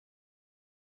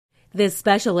This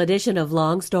special edition of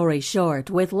Long Story Short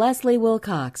with Leslie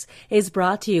Wilcox is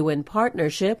brought to you in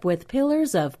partnership with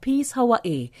Pillars of Peace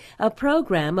Hawaii, a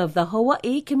program of the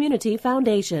Hawaii Community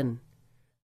Foundation.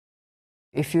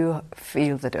 If you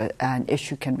feel that an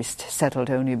issue can be settled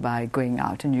only by going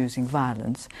out and using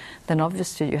violence, then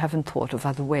obviously you haven't thought of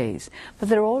other ways. But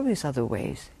there are always other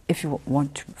ways if you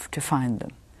want to find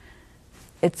them.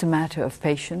 It's a matter of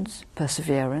patience,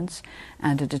 perseverance,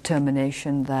 and a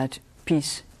determination that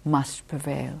peace must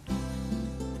prevail.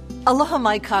 Aloha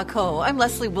mai kako, I'm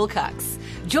Leslie Wilcox.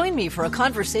 Join me for a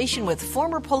conversation with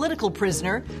former political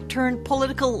prisoner turned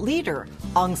political leader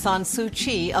Aung San Suu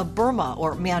Kyi of Burma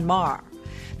or Myanmar.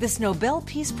 This Nobel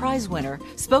Peace Prize winner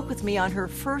spoke with me on her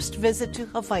first visit to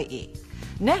Hawaii.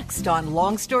 Next on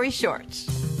Long Story Short.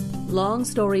 Long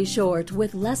Story Short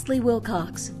with Leslie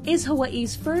Wilcox is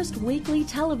Hawaii's first weekly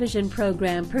television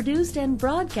program produced and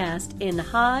broadcast in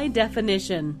high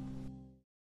definition.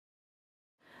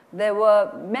 There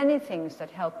were many things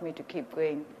that helped me to keep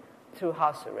going through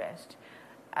house arrest.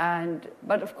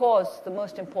 But of course, the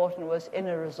most important was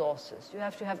inner resources. You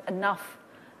have to have enough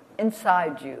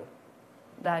inside you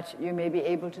that you may be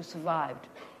able to survive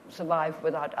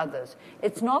without others.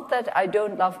 It's not that I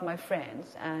don't love my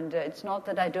friends, and it's not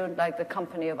that I don't like the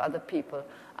company of other people.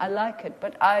 I like it,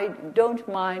 but I don't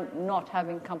mind not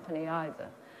having company either.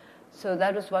 So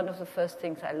that was one of the first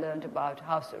things I learned about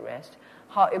house arrest,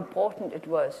 how important it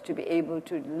was to be able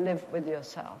to live with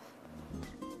yourself.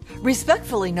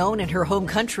 Respectfully known in her home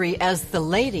country as the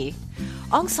Lady,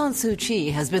 Aung San Suu Kyi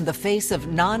has been the face of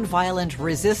nonviolent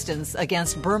resistance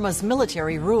against Burma's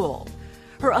military rule.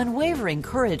 Her unwavering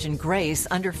courage and grace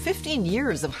under 15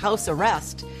 years of house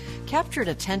arrest captured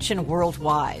attention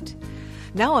worldwide.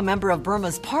 Now a member of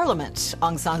Burma's parliament,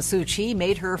 Aung San Suu Kyi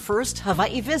made her first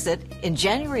Hawaii visit in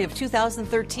January of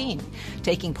 2013,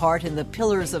 taking part in the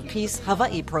Pillars of Peace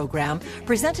Hawaii program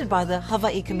presented by the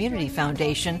Hawaii Community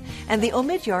Foundation and the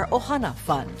Omidyar Ohana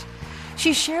Fund.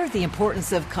 She shared the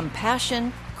importance of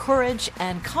compassion, courage,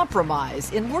 and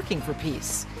compromise in working for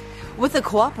peace. With the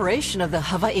cooperation of the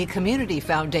Hawaii Community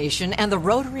Foundation and the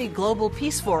Rotary Global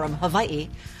Peace Forum Hawaii,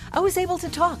 I was able to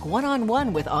talk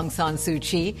one-on-one with Aung San Suu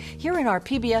Kyi here in our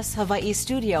PBS Hawaii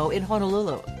studio in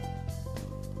Honolulu.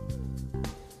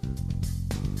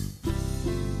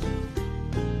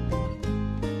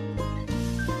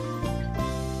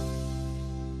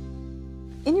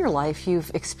 In your life,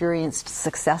 you've experienced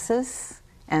successes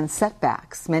and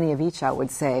setbacks, many of each, I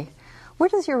would say. Where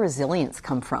does your resilience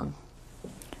come from?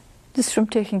 Just from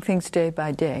taking things day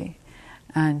by day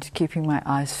and keeping my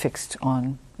eyes fixed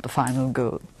on the final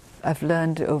goal. I've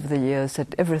learned over the years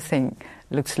that everything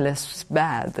looks less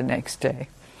bad the next day.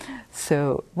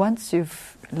 So once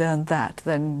you've learned that,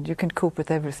 then you can cope with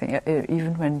everything,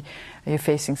 even when you're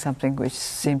facing something which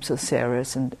seems so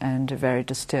serious and very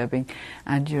disturbing,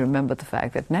 and you remember the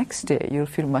fact that next day you'll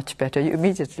feel much better. You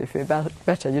immediately feel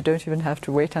better. You don't even have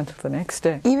to wait until the next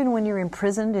day. Even when you're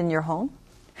imprisoned in your home?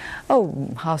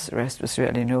 Oh, house arrest was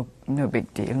really no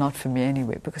big deal, not for me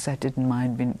anyway, because I didn't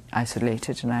mind being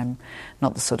isolated, and I'm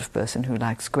not the sort of person who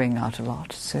likes going out a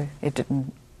lot, so it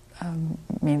didn't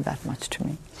mean that much to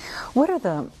me. What are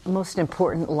the most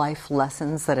important life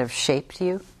lessons that have shaped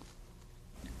you?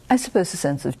 I suppose a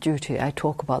sense of duty. I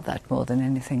talk about that more than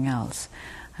anything else.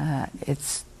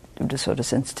 It was sort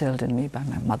of instilled in me by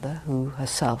my mother, who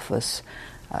herself was,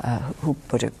 who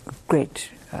put a great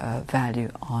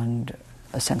value on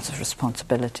a sense of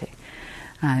responsibility.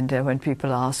 And when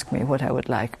people ask me what I would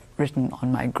like written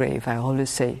on my grave, I always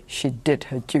say, she did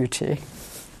her duty.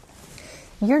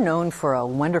 You're known for a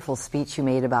wonderful speech you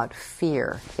made about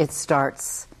fear. It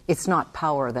starts, it's not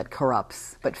power that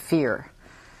corrupts, but fear.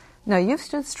 Now, you've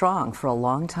stood strong for a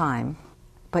long time,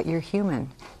 but you're human,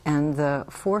 and the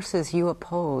forces you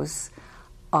oppose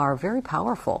are very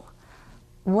powerful.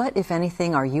 What, if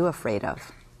anything, are you afraid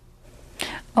of?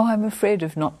 Oh, I'm afraid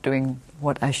of not doing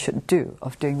what I should do,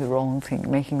 of doing the wrong thing,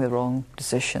 making the wrong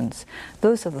decisions.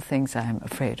 Those are the things I'm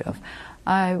afraid of.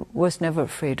 I was never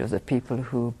afraid of the people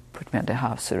who put me under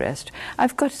house arrest.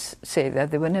 I've got to say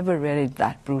that they were never really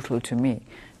that brutal to me.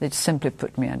 They simply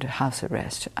put me under house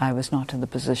arrest. I was not in the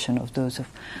position of those of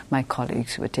my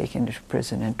colleagues who were taken into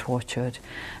prison and tortured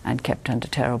and kept under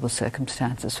terrible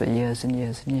circumstances for years and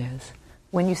years and years.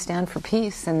 When you stand for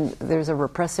peace and there's a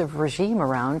repressive regime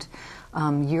around,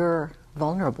 you're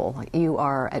vulnerable, you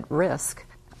are at risk.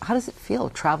 How does it feel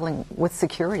traveling with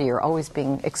security or always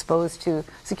being exposed to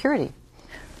security?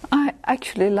 I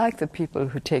actually like the people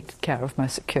who take care of my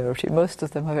security. Most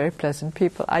of them are very pleasant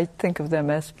people. I think of them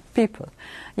as people.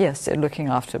 Yes, they're looking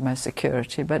after my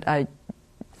security, but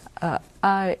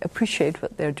I appreciate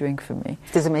what they're doing for me.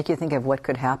 Does it make you think of what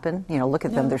could happen? You know, look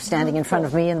at them, they're standing in front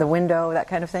of me in the window, that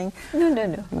kind of thing?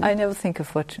 No. I never think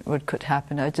of what could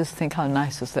happen. I just think how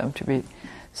nice of them to be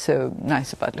so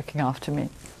nice about looking after me.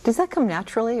 Does that come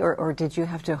naturally, or did you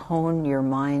have to hone your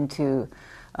mind to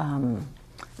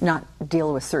not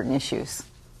deal with certain issues?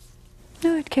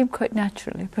 No, it came quite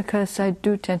naturally, because I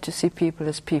do tend to see people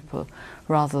as people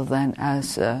rather than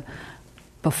as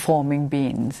performing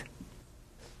beings.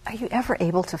 Are you ever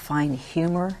able to find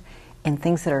humor in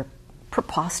things that are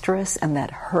preposterous and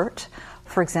that hurt?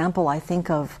 For example, I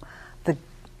think of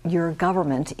your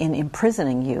government in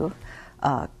imprisoning you,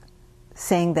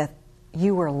 saying that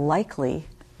you were likely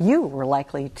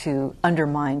to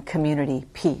undermine community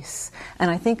peace. And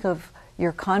I think of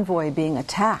your convoy being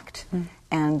attacked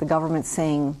and the government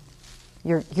saying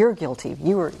you're guilty,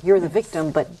 you're the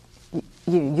victim, but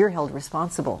you're held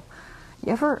responsible.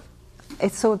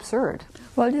 It's so absurd.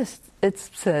 Well, yes, it's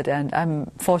absurd, and I'm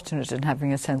fortunate in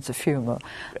having a sense of humor.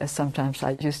 Sometimes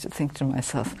I used to think to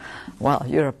myself, well,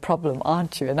 you're a problem,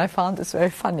 aren't you? And I found this very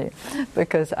funny,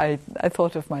 because I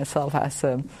thought of myself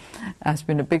as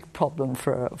being a big problem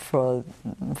for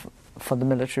the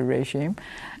military regime.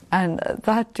 And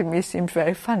that to me seemed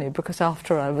very funny, because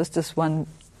after all, I was just one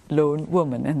lone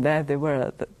woman, and there they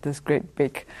were, this great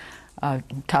big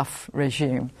tough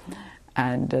regime,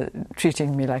 and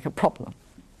treating me like a problem.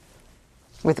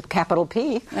 With a capital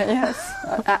P. Yes,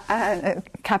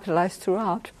 capitalized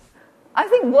throughout. I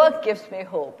think work gives me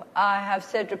hope. I have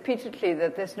said repeatedly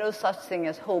that there's no such thing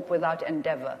as hope without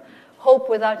endeavor. Hope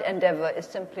without endeavor is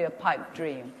simply a pipe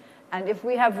dream. And if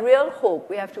we have real hope,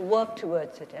 we have to work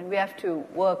towards it, and we have to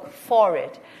work for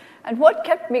it. And what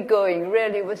kept me going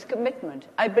really was commitment.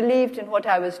 I believed in what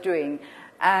I was doing,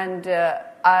 and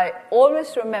I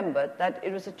always remembered that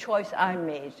it was a choice I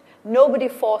made. Nobody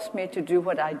forced me to do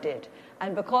what I did.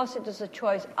 And because it was a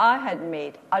choice I had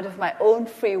made out of my own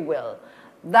free will,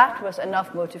 that was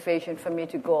enough motivation for me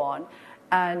to go on.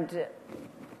 And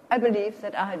I believe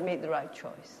that I had made the right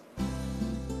choice.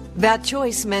 That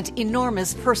choice meant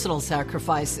enormous personal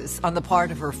sacrifices on the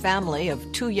part of her family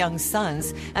of 2 young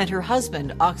sons and her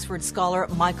husband, Oxford scholar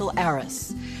Michael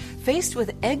Aris. Faced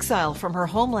with exile from her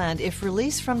homeland if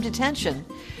released from detention,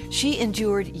 she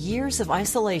endured years of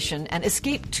isolation and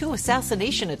escaped 2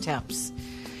 assassination attempts.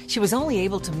 She was only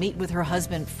able to meet with her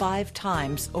husband 5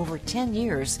 times over 10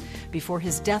 years before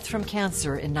his death from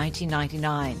cancer in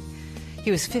 1999.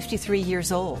 He was 53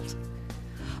 years old.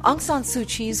 Aung San Suu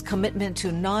Kyi's commitment to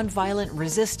nonviolent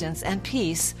resistance and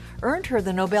peace earned her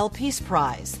the Nobel Peace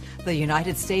Prize, the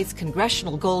United States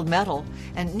Congressional Gold Medal,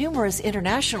 and numerous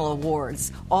international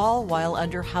awards, all while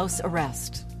under house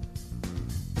arrest.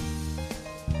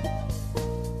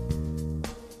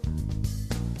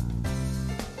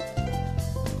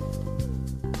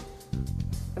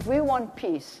 If we want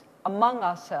peace among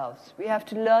ourselves, we have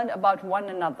to learn about one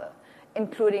another,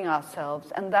 including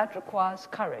ourselves, and that requires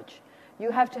courage. You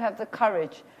have to have the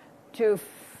courage to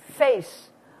face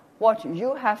what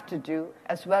you have to do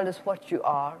as well as what you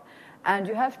are, and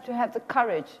you have to have the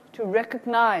courage to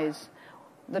recognize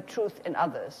the truth in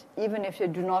others, even if you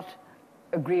do not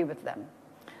agree with them.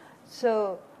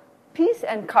 So peace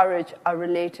and courage are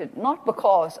related, not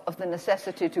because of the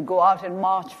necessity to go out and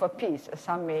march for peace, as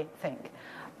some may think,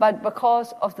 but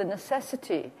because of the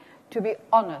necessity to be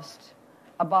honest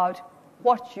about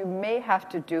what you may have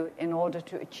to do in order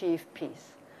to achieve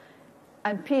peace.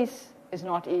 And peace is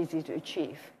not easy to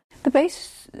achieve. The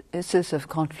basis of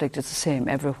conflict is the same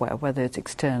everywhere, whether it's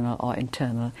external or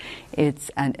internal. It's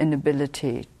an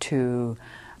inability to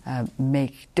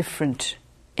make different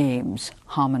aims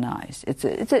harmonize. It's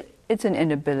an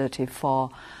inability for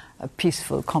a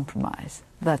peaceful compromise.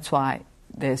 That's why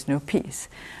there's no peace.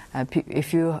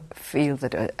 If you feel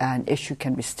that an issue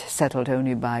can be settled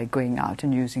only by going out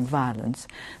and using violence,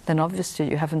 then obviously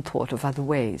you haven't thought of other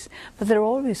ways. But there are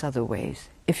always other ways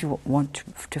if you want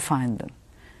to find them.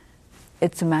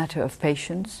 It's a matter of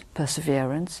patience,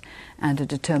 perseverance, and a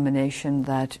determination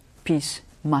that peace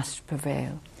must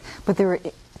prevail. But there are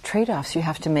trade-offs you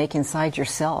have to make inside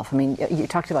yourself. I mean, you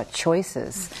talked about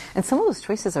choices, and some of those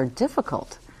choices are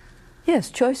difficult.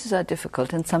 Yes, choices are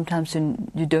difficult, and sometimes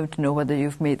you don't know whether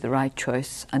you've made the right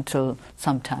choice until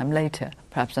sometime later,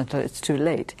 perhaps until it's too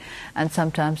late. And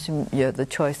sometimes the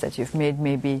choice that you've made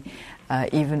may be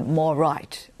even more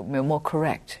right, more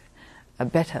correct,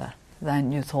 better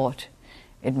than you thought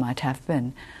it might have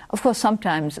been. Of course,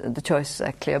 sometimes the choices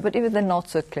are clear, but even they're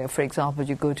not so clear. For example,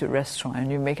 you go to a restaurant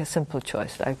and you make a simple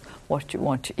choice, like what you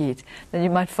want to eat. Then you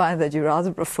might find that you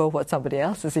rather prefer what somebody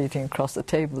else is eating across the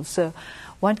table. So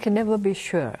one can never be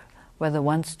sure whether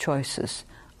one's choices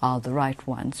are the right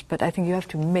ones, but I think you have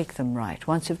to make them right.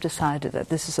 Once you've decided that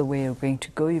this is a way of going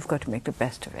to go, you've got to make the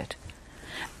best of it.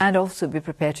 And also be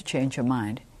prepared to change your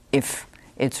mind if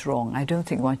it's wrong. I don't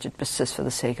think one should persist for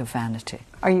the sake of vanity.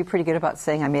 Are you pretty good about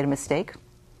saying, I made a mistake?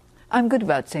 I'm good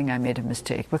about saying I made a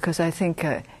mistake because I think,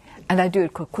 and I do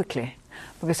it quite quickly,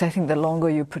 because I think the longer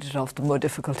you put it off, the more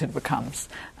difficult it becomes.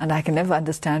 And I can never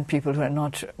understand people who are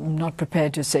not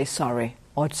prepared to say sorry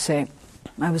or to say,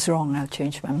 I was wrong, I'll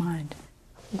change my mind.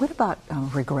 What about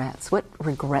regrets? What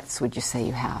regrets would you say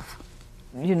you have?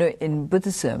 You know, in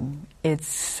Buddhism,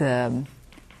 it's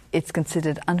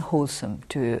considered unwholesome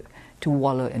to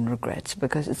wallow in regrets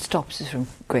because it stops you from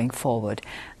going forward.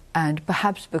 And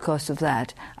perhaps because of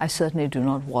that, I certainly do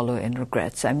not wallow in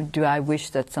regrets. I mean, do I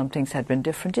wish that some things had been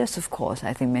different? Yes, of course.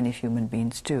 I think many human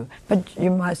beings do. But you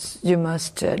must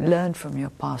learn from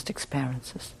your past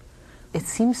experiences. It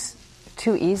seems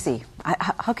too easy.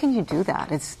 How can you do that?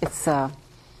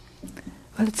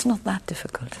 Well, it's not that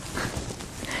difficult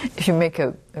if you make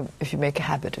a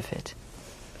habit of it.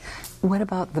 What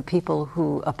about the people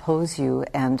who oppose you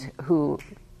and who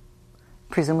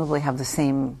presumably have the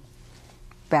same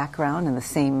background and the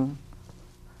same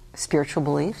spiritual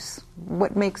beliefs?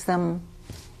 What makes them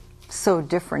so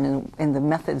different in the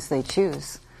methods they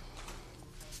choose?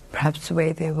 Perhaps the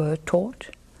way they were taught,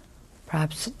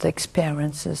 perhaps the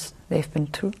experiences they've been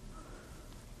through.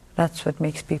 That's what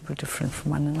makes people different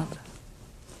from one another.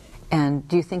 And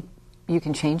do you think you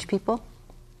can change people?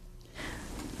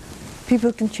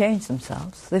 People can change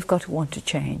themselves. They've got to want to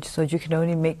change. So you can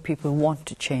only make people want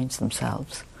to change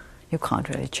themselves. You can't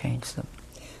really change them.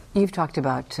 You've talked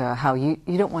about how you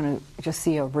don't want to just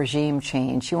see a regime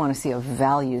change. You want to see a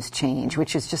values change,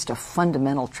 which is just a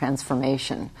fundamental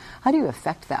transformation. How do you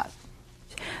affect that?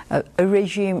 A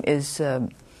regime is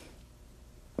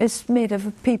made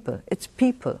of people. It's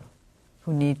people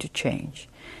who need to change.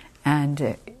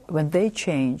 And when they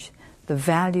change, the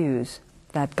values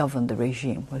that govern the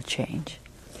regime will change.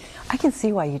 I can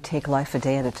see why you take life a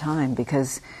day at a time,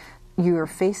 because you are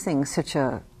facing such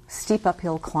a steep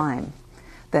uphill climb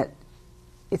that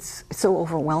it's so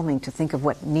overwhelming to think of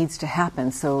what needs to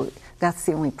happen. So that's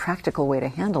the only practical way to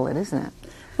handle it, isn't it?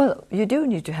 Well, you do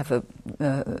need to have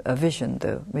a vision,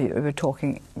 though. We were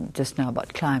talking just now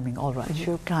about climbing. All right,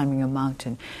 you're climbing a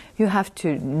mountain. You have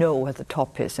to know where the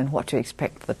top is and what to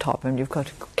expect at the top, and you've got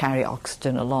to carry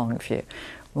oxygen along if you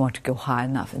want to go high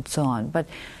enough and so on. But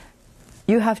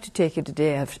you have to take it a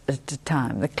day at a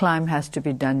time. The climb has to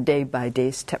be done day by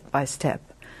day, step by step,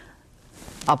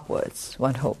 upwards,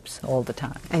 one hopes, all the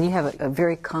time. And you have a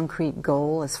very concrete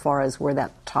goal as far as where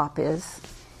that top is?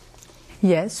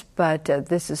 Yes, but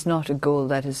this is not a goal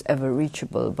that is ever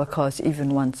reachable, because even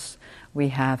once we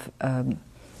have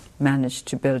managed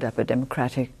to build up a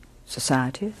democratic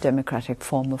society, democratic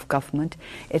form of government,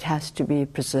 it has to be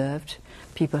preserved.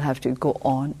 People have to go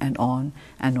on and on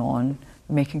and on,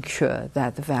 making sure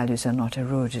that the values are not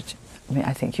eroded. I mean,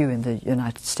 I think you in the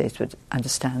United States would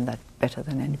understand that better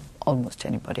than almost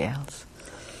anybody else.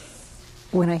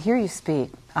 When I hear you speak,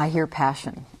 I hear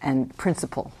passion and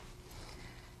principle.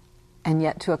 And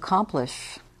yet to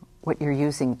accomplish what you're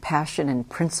using passion and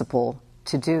principle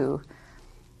to do,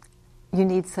 you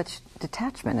need such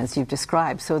detachment as you've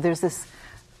described. So there's this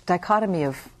dichotomy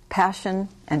of passion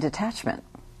and detachment.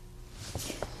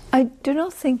 I do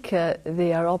not think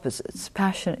they are opposites.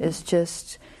 Passion is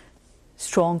just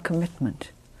strong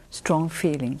commitment, strong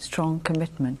feeling, strong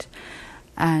commitment.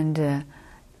 And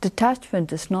detachment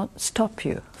does not stop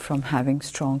you from having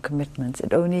strong commitments.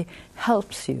 It only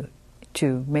helps you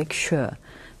to make sure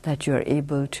that you are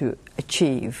able to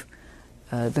achieve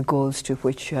the goals to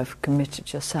which you have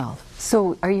committed yourself.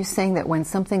 So are you saying that when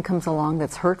something comes along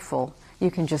that's hurtful,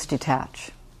 you can just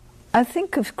detach? I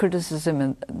think of criticism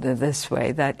in this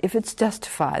way, that if it's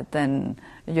justified, then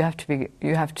you have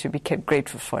to be kept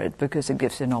grateful for it, because it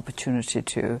gives you an opportunity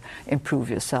to improve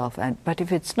yourself. But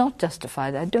if it's not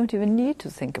justified, I don't even need to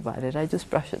think about it. I just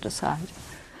brush it aside.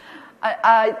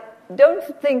 I don't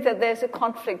think that there's a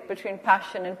conflict between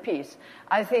passion and peace.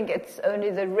 I think it's only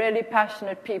the really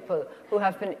passionate people who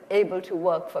have been able to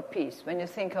work for peace. When you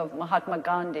think of Mahatma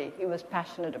Gandhi, he was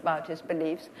passionate about his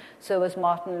beliefs. So was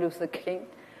Martin Luther King.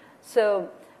 So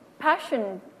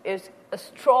passion is a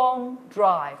strong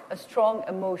drive, a strong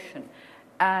emotion.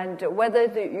 And whether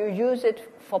you use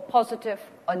it for positive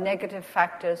or negative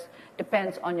factors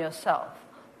depends on yourself.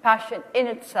 Passion in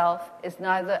itself is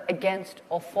neither against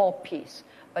or for peace,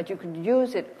 but you can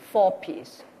use it for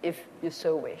peace if you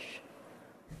so wish.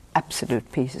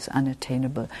 Absolute peace is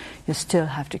unattainable. You still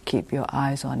have to keep your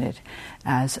eyes on it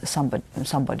as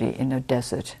somebody in a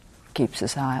desert keeps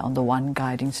his eye on the one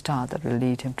guiding star that will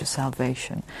lead him to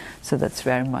salvation. So that's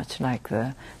very much like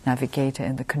the navigator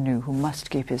in the canoe, who must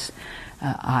keep his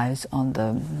eyes on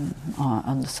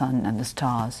the sun and the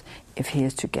stars if he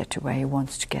is to get to where he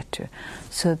wants to get to.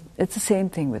 So it's the same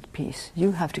thing with peace.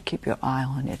 You have to keep your eye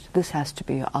on it. This has to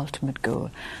be your ultimate goal,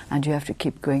 and you have to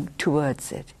keep going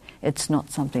towards it. It's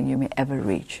not something you may ever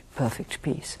reach, perfect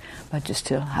peace, but you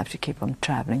still have to keep on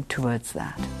traveling towards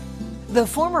that. The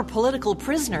former political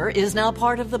prisoner is now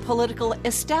part of the political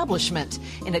establishment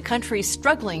in a country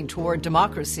struggling toward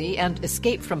democracy and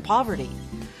escape from poverty.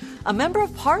 A member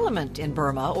of parliament in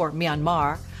Burma, or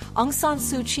Myanmar, Aung San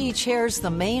Suu Kyi chairs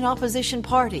the main opposition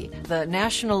party, the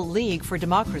National League for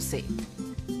Democracy.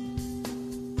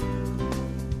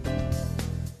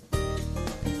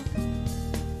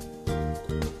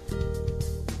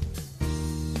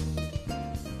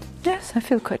 Yes, I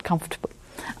feel quite comfortable.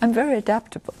 I'm very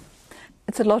adaptable.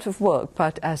 It's a lot of work,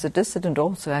 but as a dissident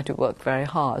also I had to work very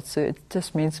hard, so it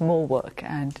just means more work,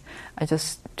 and I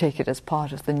just take it as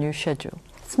part of the new schedule.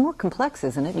 It's more complex,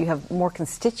 isn't it? You have more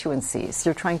constituencies.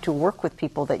 You're trying to work with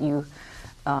people that you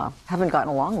haven't gotten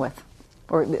along with,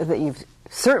 or that you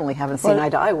certainly haven't seen eye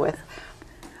to eye with.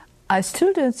 I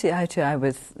still don't see eye to eye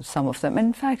with some of them.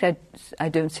 In fact, I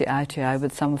don't see eye to eye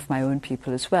with some of my own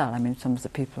people as well. I mean, some of the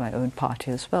people in my own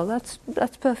party as well.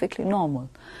 That's perfectly normal.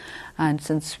 And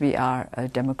since we are a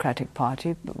democratic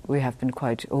party, we have been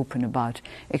quite open about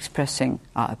expressing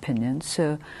our opinions.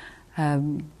 So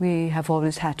we have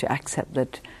always had to accept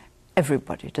that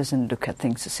everybody doesn't look at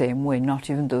things the same way, not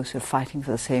even those who are fighting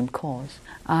for the same cause.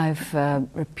 I've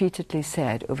repeatedly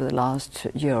said over the last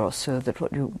year or so that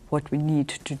what we need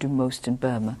to do most in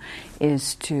Burma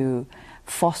is to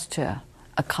foster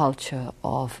a culture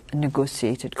of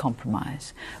negotiated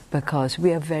compromise, because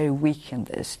we are very weak in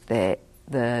this.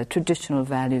 The traditional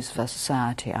values of our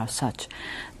society are such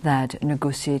that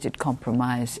negotiated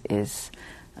compromise is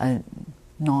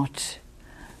not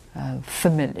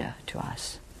familiar to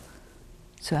us.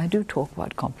 So I do talk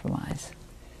about compromise.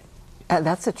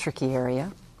 That's a tricky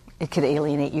area. It could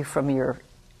alienate you from your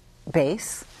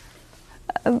base.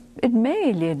 It may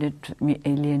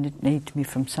alienate me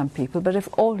from some people, but I've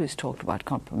always talked about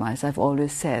compromise. I've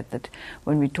always said that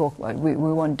when we talk about, we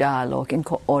want dialogue in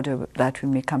order that we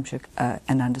may come to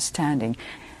an understanding.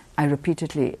 I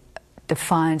repeatedly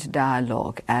defined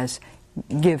dialogue as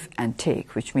give and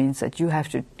take, which means that you have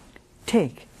to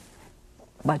take,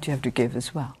 but you have to give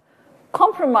as well.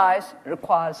 Compromise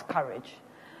requires courage,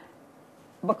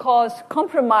 because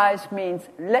compromise means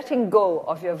letting go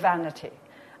of your vanity.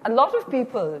 A lot of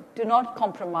people do not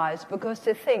compromise because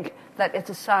they think that it's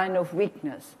a sign of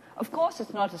weakness. Of course,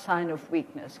 it's not a sign of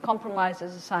weakness. Compromise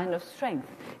is a sign of strength.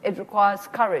 It requires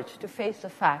courage to face the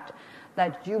fact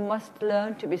that you must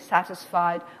learn to be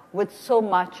satisfied with so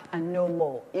much and no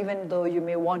more, even though you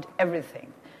may want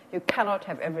everything. You cannot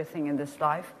have everything in this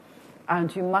life,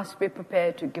 and you must be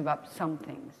prepared to give up some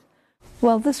things.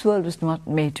 Well, this world was not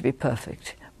made to be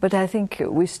perfect, but I think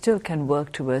we still can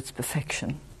work towards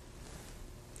perfection.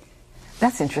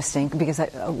 That's interesting, because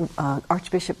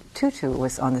Archbishop Tutu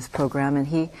was on this program, and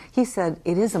he said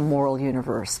it is a moral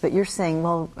universe, but you're saying,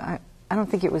 well, I don't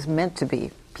think it was meant to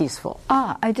be peaceful.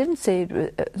 I didn't say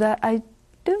that. I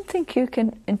don't think you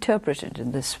can interpret it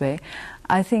in this way.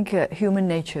 I think human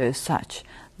nature is such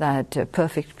that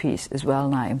perfect peace is well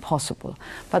nigh impossible,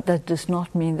 but that does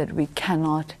not mean that we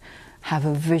cannot have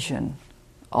a vision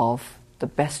of the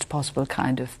best possible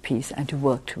kind of peace and to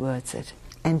work towards it.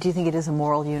 And do you think it is a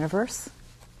moral universe?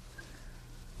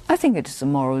 I think it is a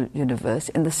moral universe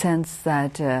in the sense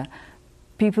that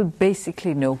people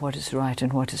basically know what is right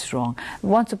and what is wrong.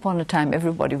 Once upon a time,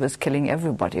 everybody was killing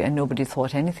everybody, and nobody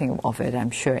thought anything of it.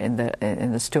 I'm sure in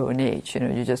the Stone Age,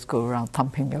 you just go around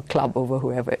thumping your club over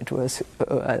whoever it was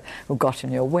who got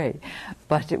in your way.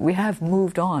 But we have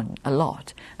moved on a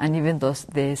lot, and even though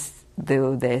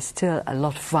there's still a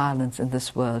lot of violence in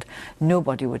this world,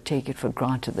 nobody would take it for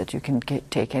granted that you can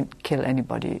take and kill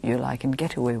anybody you like and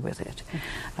get away with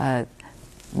it.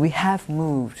 We have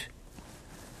moved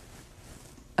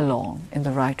along in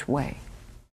the right way.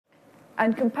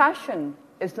 And compassion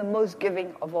is the most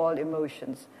giving of all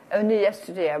emotions. Only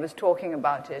yesterday I was talking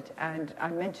about it, and I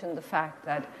mentioned the fact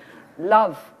that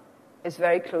love is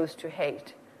very close to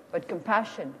hate, but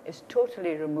compassion is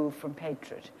totally removed from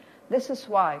hatred. This is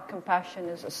why compassion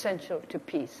is essential to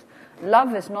peace.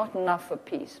 Love is not enough for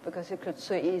peace, because it could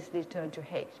so easily turn to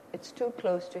hate. It's too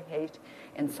close to hate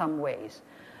in some ways.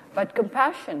 But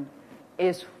compassion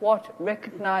is what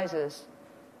recognizes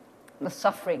the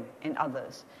suffering in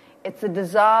others. It's the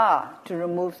desire to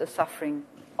remove the suffering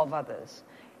of others.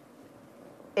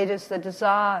 It is the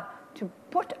desire to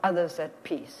put others at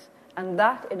peace. And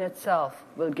that in itself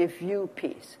will give you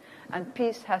peace. And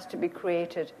peace has to be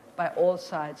created by all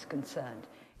sides concerned.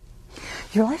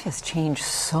 Your life has changed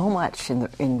so much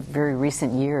in very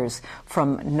recent years,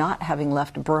 from not having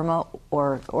left Burma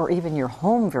or even your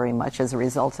home very much as a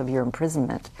result of your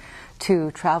imprisonment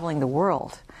to traveling the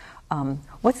world.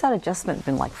 What's that adjustment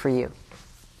been like for you?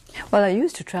 Well, I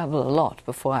used to travel a lot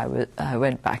before I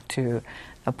went back to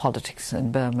politics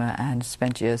in Burma and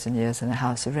spent years and years in a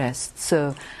house arrest.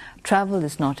 So travel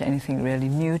is not anything really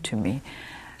new to me.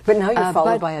 But now you're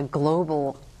followed by a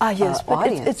global yes, but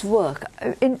audience. It's work.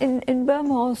 In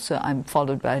Burma also, I'm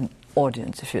followed by an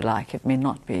audience, if you like. It may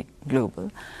not be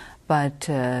global, but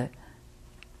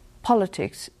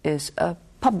politics is a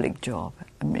public job.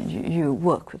 I mean, you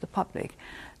work with the public.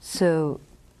 So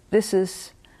this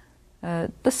is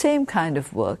the same kind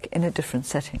of work in a different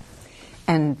setting.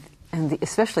 And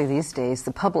especially these days,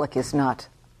 the public is not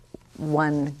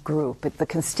one group. The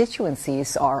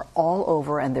constituencies are all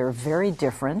over, and they're very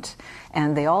different,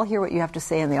 and they all hear what you have to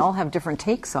say, and they all have different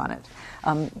takes on it.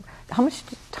 How much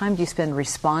time do you spend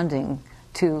responding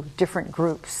to different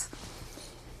groups?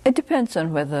 It depends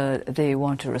on whether they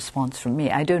want a response from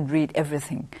me. I don't read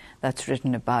everything that's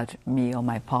written about me or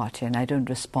my party, and I don't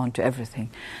respond to everything.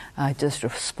 I just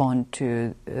respond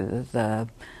to to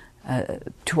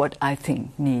what I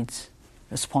think needs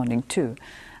responding to.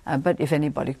 But if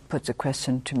anybody puts a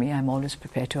question to me, I'm always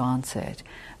prepared to answer it.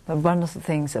 But one of the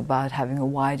things about having a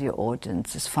wider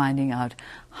audience is finding out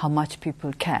how much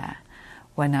people care.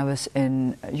 When I was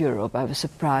in Europe, I was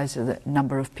surprised at the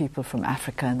number of people from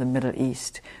Africa and the Middle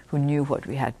East who knew what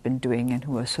we had been doing and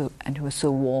who were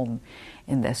so warm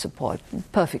in their support.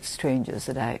 Perfect strangers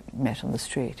that I met on the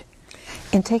street.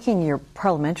 In taking your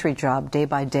parliamentary job day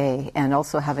by day and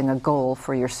also having a goal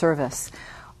for your service,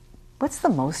 what's the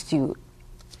most you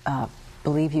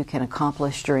believe you can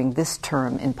accomplish during this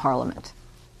term in Parliament?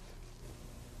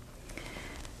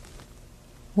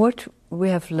 What we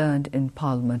have learned in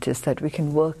Parliament is that we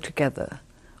can work together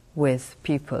with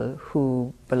people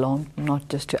who belong not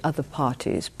just to other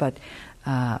parties, but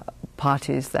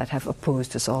parties that have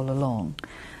opposed us all along.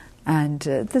 And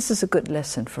this is a good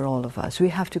lesson for all of us. We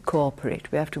have to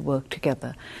cooperate, we have to work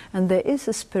together. And there is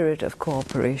a spirit of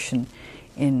cooperation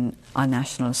in our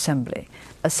National Assembly,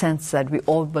 a sense that we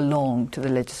all belong to the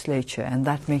legislature, and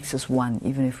that makes us one,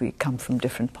 even if we come from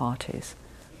different parties.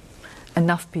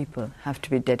 Enough people have to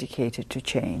be dedicated to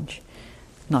change.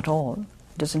 Not all.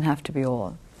 It doesn't have to be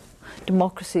all.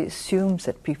 Democracy assumes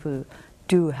that people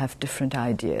do have different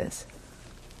ideas.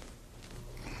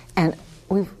 And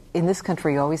in this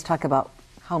country, you always talk about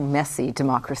how messy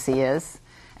democracy is,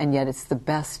 and yet it's the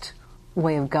best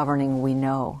way of governing we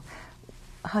know.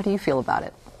 How do you feel about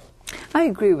it? I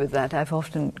agree with that. I've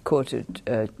often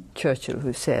quoted Churchill,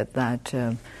 who said that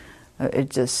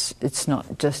it's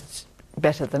not just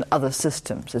better than other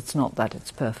systems. It's not that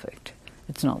it's perfect.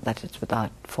 It's not that it's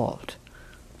without fault.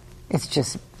 It's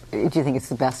just, do you think it's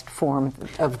the best form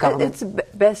of government? It's the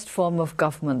best form of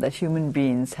government that human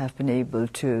beings have been able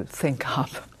to think up.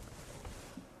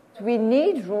 We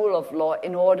need rule of law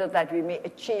in order that we may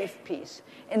achieve peace.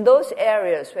 In those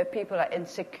areas where people are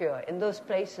insecure, in those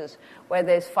places where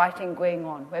there's fighting going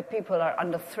on, where people are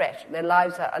under threat, their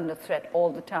lives are under threat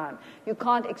all the time, you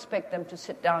can't expect them to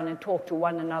sit down and talk to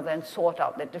one another and sort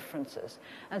out their differences.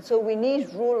 And so we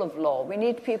need rule of law. We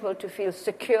need people to feel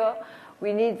secure.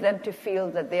 We need them to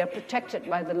feel that they are protected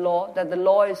by the law, that the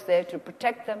law is there to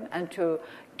protect them and to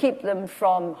keep them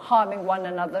from harming one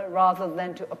another rather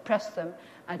than to oppress them,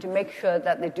 and to make sure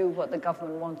that they do what the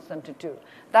government wants them to do.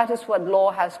 That is what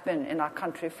law has been in our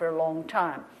country for a long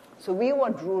time. So we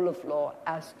want rule of law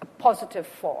as a positive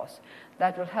force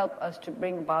that will help us to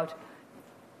bring about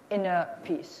inner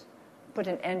peace, put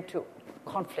an end to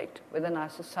conflict within our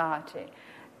society.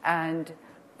 And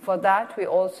for that, we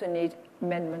also need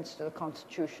amendments to the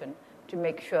Constitution to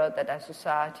make sure that our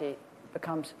society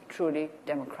becomes truly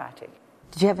democratic.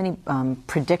 Do you have any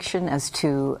prediction as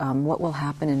to what will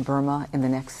happen in Burma in the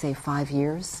next, say, 5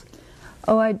 years?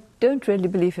 Oh, I don't really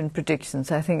believe in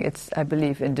predictions. I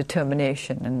believe in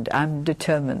determination, and I'm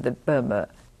determined that Burma,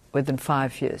 within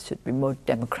 5 years, should be more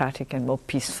democratic and more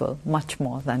peaceful, much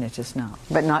more than it is now.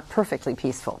 But not perfectly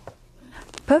peaceful.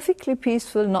 Perfectly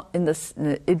peaceful, not in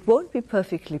the. It won't be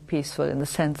perfectly peaceful in the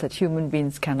sense that human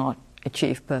beings cannot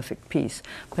achieve perfect peace.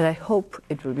 But I hope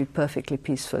it will be perfectly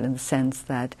peaceful in the sense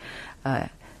that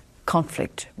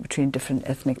conflict between different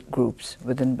ethnic groups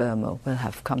within Burma will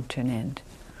have come to an end.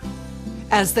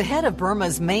 As the head of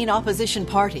Burma's main opposition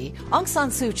party, Aung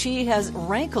San Suu Kyi has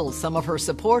rankled some of her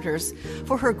supporters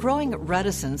for her growing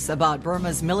reticence about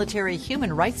Burma's military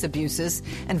human rights abuses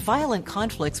and violent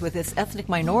conflicts with its ethnic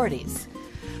minorities.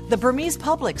 The Burmese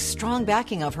public's strong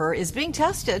backing of her is being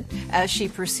tested as she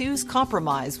pursues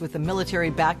compromise with the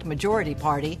military-backed majority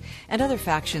party and other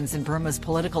factions in Burma's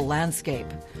political landscape.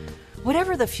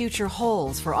 Whatever the future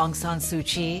holds for Aung San Suu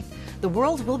Kyi, the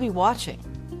world will be watching.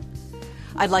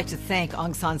 I'd like to thank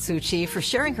Aung San Suu Kyi for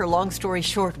sharing her long story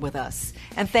short with us,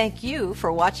 and thank you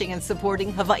for watching and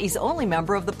supporting Hawaii's only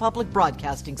member of the Public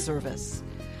Broadcasting Service.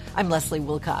 I'm Leslie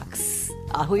Wilcox.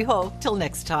 Ahui ho, till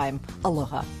next time.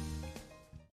 Aloha.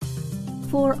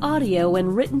 For audio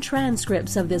and written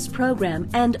transcripts of this program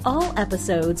and all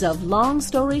episodes of Long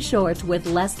Story Short with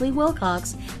Leslie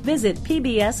Wilcox, visit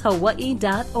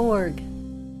pbshawaii.org.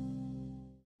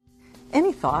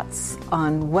 Any thoughts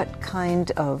on what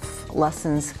kind of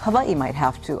lessons Hawaii might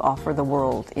have to offer the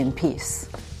world in peace?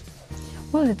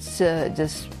 Well, it's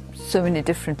just so many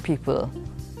different people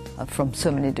from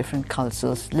so many different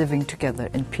cultures living together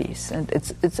in peace. And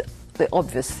it's the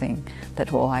obvious thing that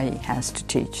Hawaii has to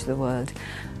teach the world.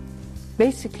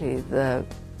 Basically, the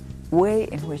way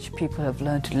in which people have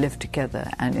learned to live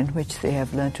together and in which they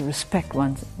have learned to respect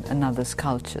one another's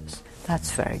cultures,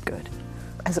 that's very good.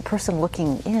 As a person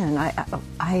looking in,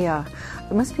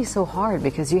 it must be so hard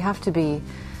because you have to be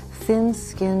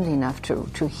thin-skinned enough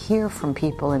to hear from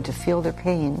people and to feel their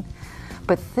pain,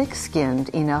 but thick-skinned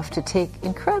enough to take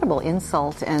incredible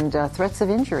insult and threats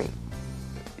of injury.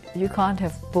 You can't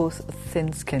have both a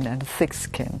thin skin and a thick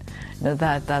skin. No,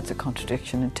 that's a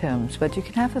contradiction in terms, but you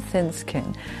can have a thin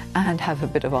skin and have a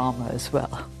bit of armor as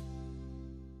well.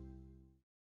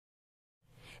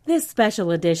 This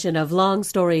special edition of Long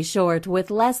Story Short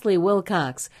with Leslie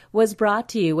Wilcox was brought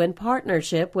to you in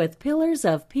partnership with Pillars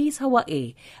of Peace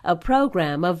Hawaii, a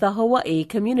program of the Hawaii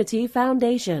Community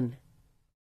Foundation.